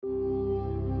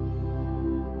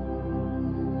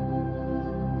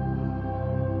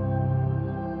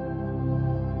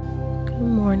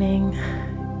morning.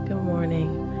 Good morning.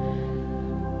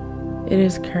 It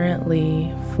is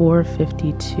currently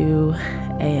 4:52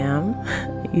 a.m.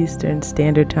 Eastern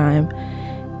Standard Time,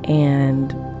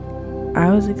 and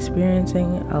I was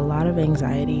experiencing a lot of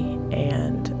anxiety,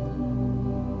 and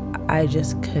I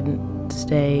just couldn't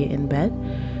stay in bed,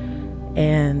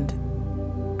 and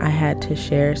I had to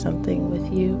share something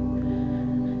with you.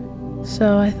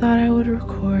 So I thought I would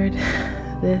record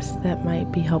this that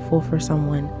might be helpful for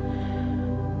someone.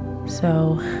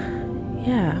 So,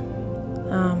 yeah.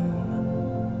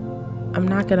 I'm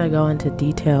not going to go into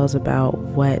details about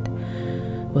what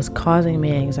was causing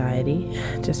me anxiety,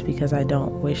 just because I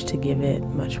don't wish to give it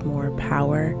much more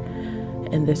power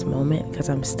in this moment, because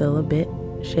I'm still a bit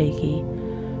shaky.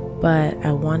 But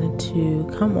I wanted to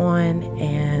come on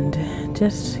and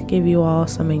just give you all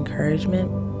some encouragement.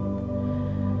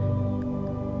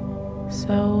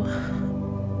 So,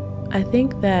 I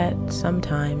think that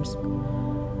sometimes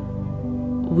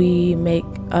we make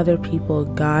other people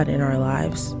God in our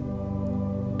lives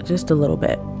just a little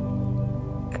bit.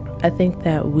 I think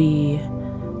that we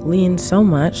lean so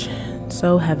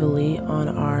heavily on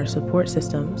our support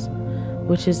systems,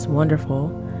 which is wonderful,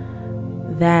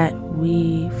 that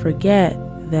we forget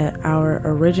that our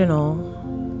original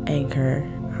anchor,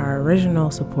 our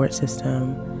original support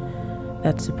system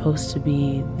that's supposed to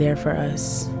be there for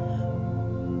us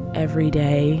every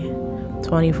day,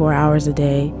 24 hours a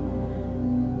day,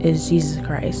 is Jesus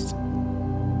Christ.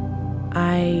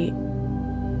 I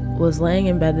was laying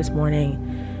in bed this morning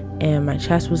and my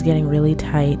chest was getting really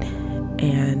tight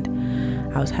and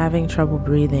I was having trouble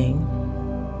breathing,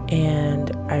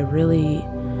 and I really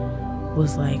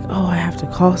was like, oh, I have to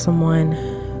call someone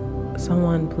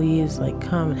please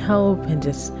come and help and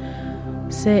just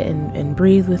sit and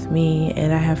breathe with me.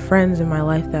 And I have friends in my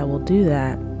life that will do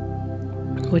that,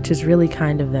 which is really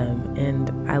kind of them, and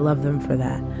I love them for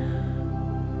that.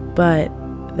 But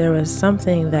there was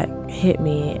something that hit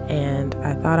me, and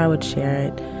I thought I would share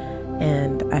it,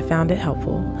 and I found it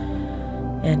helpful.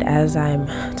 And as I'm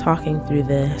talking through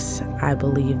this, I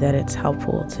believe that it's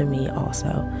helpful to me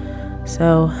also.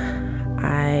 So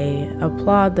I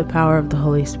applaud the power of the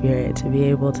Holy Spirit to be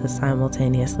able to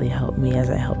simultaneously help me as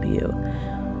I help you,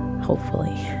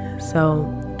 hopefully. So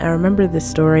I remember the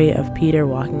story of Peter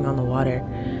walking on the water,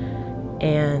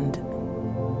 and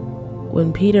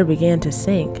when Peter began to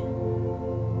sink,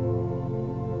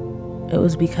 it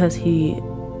was because he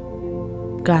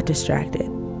got distracted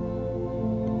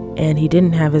and he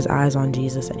didn't have his eyes on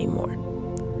Jesus anymore.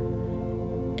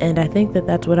 And I think that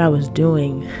that's what I was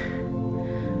doing.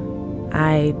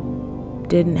 I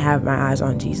didn't have my eyes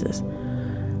on Jesus.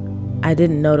 I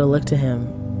didn't know to look to him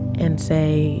and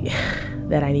say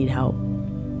that I need help.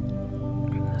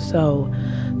 So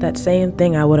that same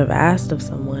thing I would have asked of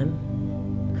someone,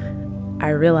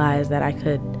 I realized that I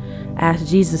could ask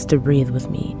Jesus to breathe with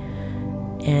me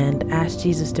and ask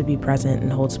Jesus to be present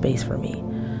and hold space for me.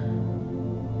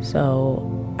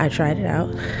 So I tried it out,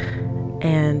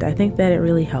 and I think that it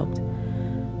really helped.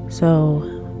 So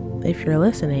if you're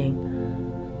listening,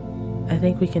 I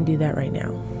think we can do that right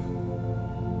now.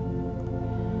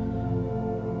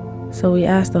 So we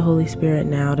ask the Holy Spirit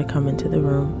now to come into the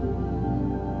room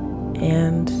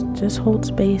and just hold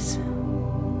space.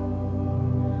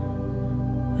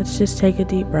 Let's just take a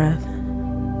deep breath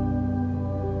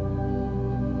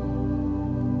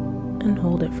and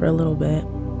hold it for a little bit.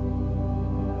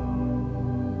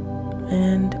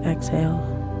 And exhale.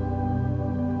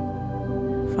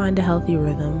 Find a healthy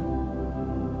rhythm.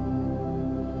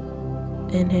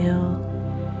 Inhale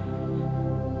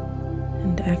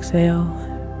and exhale.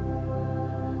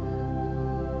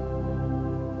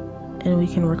 And we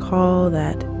can recall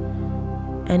that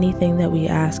anything that we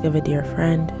ask of a dear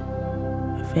friend,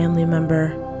 a family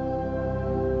member,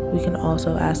 we can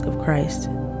also ask of Christ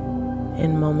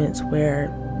in moments where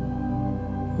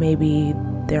maybe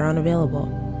they're unavailable.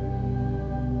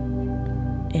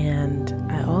 And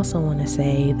I also want to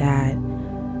say that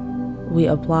we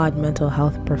applaud mental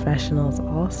health professionals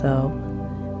also,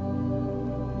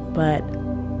 but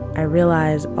I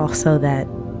realize also that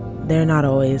they're not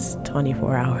always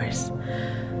 24 hours.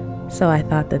 So I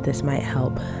thought that this might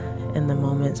help in the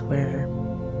moments where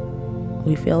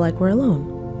we feel like we're alone.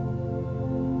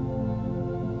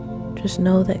 Just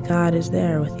know that God is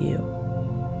there with you.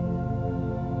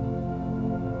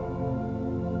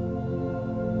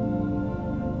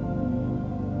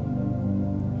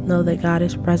 Know that God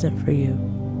is present for you.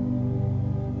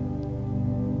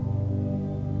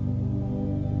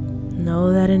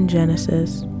 Know that in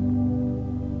Genesis,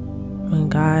 when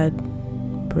God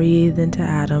breathed into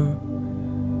Adam,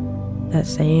 that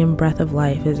same breath of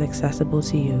life is accessible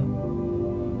to you.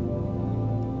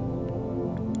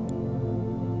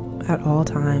 at all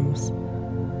times.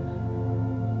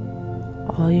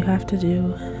 All you have to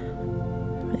do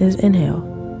is inhale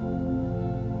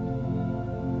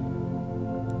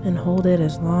and hold it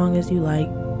as long as you like.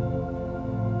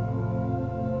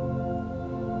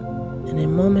 And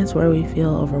in moments where we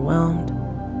feel overwhelmed,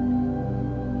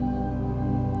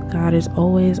 God is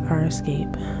always our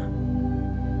escape.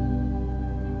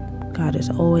 God is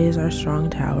always our strong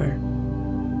tower.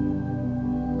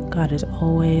 God is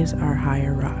always our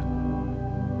higher rock.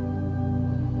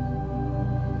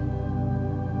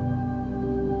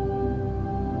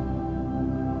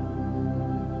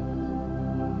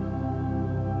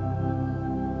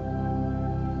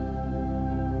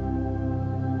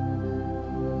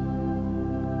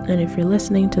 And if you're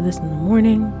listening to this in the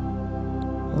morning,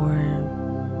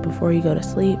 or before you go to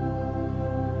sleep,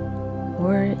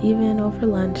 or even over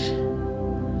lunch,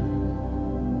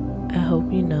 I hope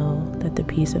you know that the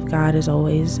peace of God is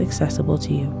always accessible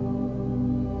to you.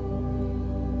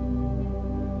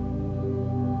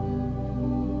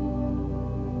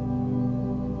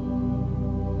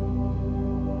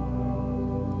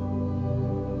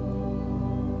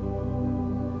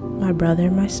 My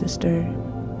brother, my sister,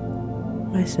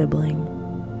 my sibling,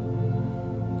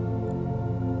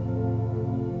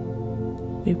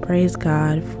 we praise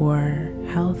God for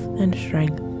health and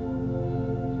strength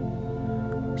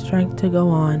to go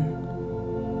on,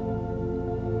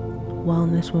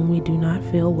 wellness when we do not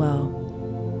feel well.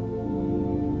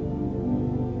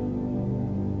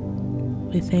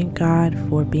 We thank God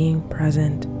for being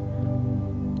present,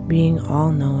 being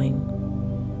all-knowing.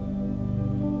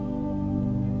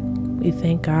 We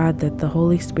thank God that the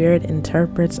Holy Spirit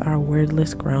interprets our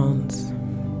wordless groans,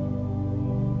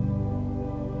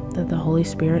 that the Holy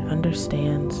Spirit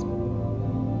understands.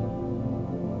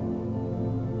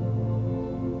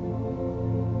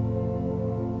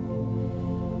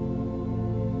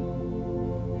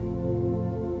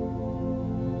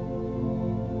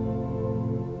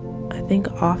 I think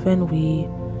often we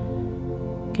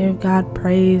give God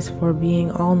praise for being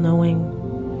all-knowing,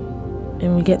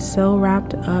 and we get so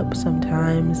wrapped up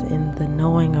sometimes in the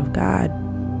knowing of God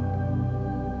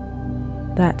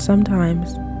that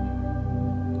sometimes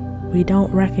we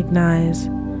don't recognize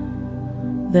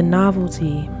the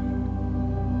novelty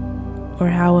or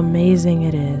how amazing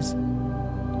it is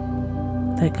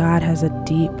that God has a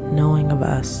deep knowing of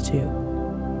us too.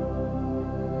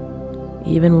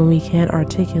 Even when we can't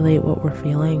articulate what we're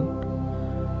feeling,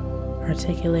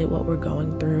 articulate what we're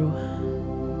going through,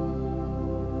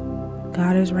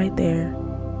 God is right there,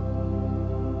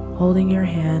 holding your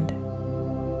hand,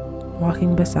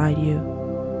 walking beside you.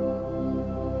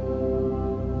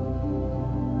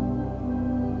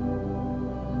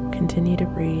 Continue to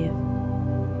breathe.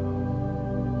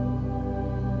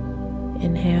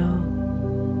 Inhale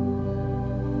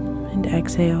and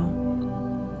exhale.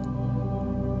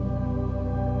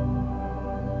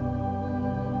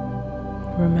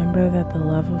 Remember that the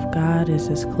love of God is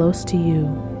as close to you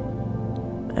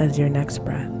as your next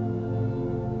breath.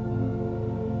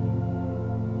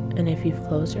 And if you've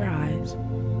closed your eyes,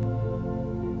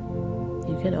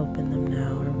 you can open them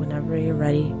now or whenever you're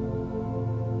ready.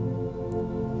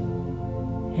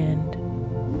 And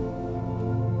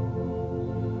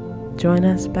join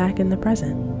us back in the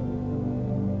present.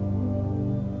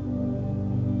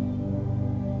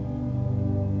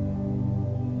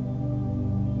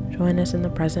 Join us in the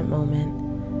present moment.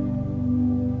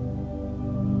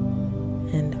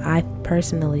 And I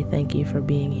personally thank you for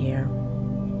being here.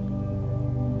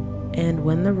 And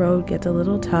when the road gets a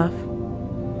little tough,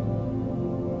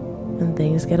 when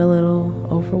things get a little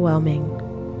overwhelming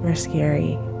or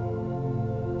scary,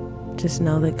 just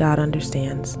know that God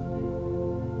understands.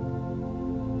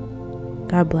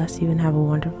 God bless you and have a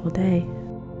wonderful day.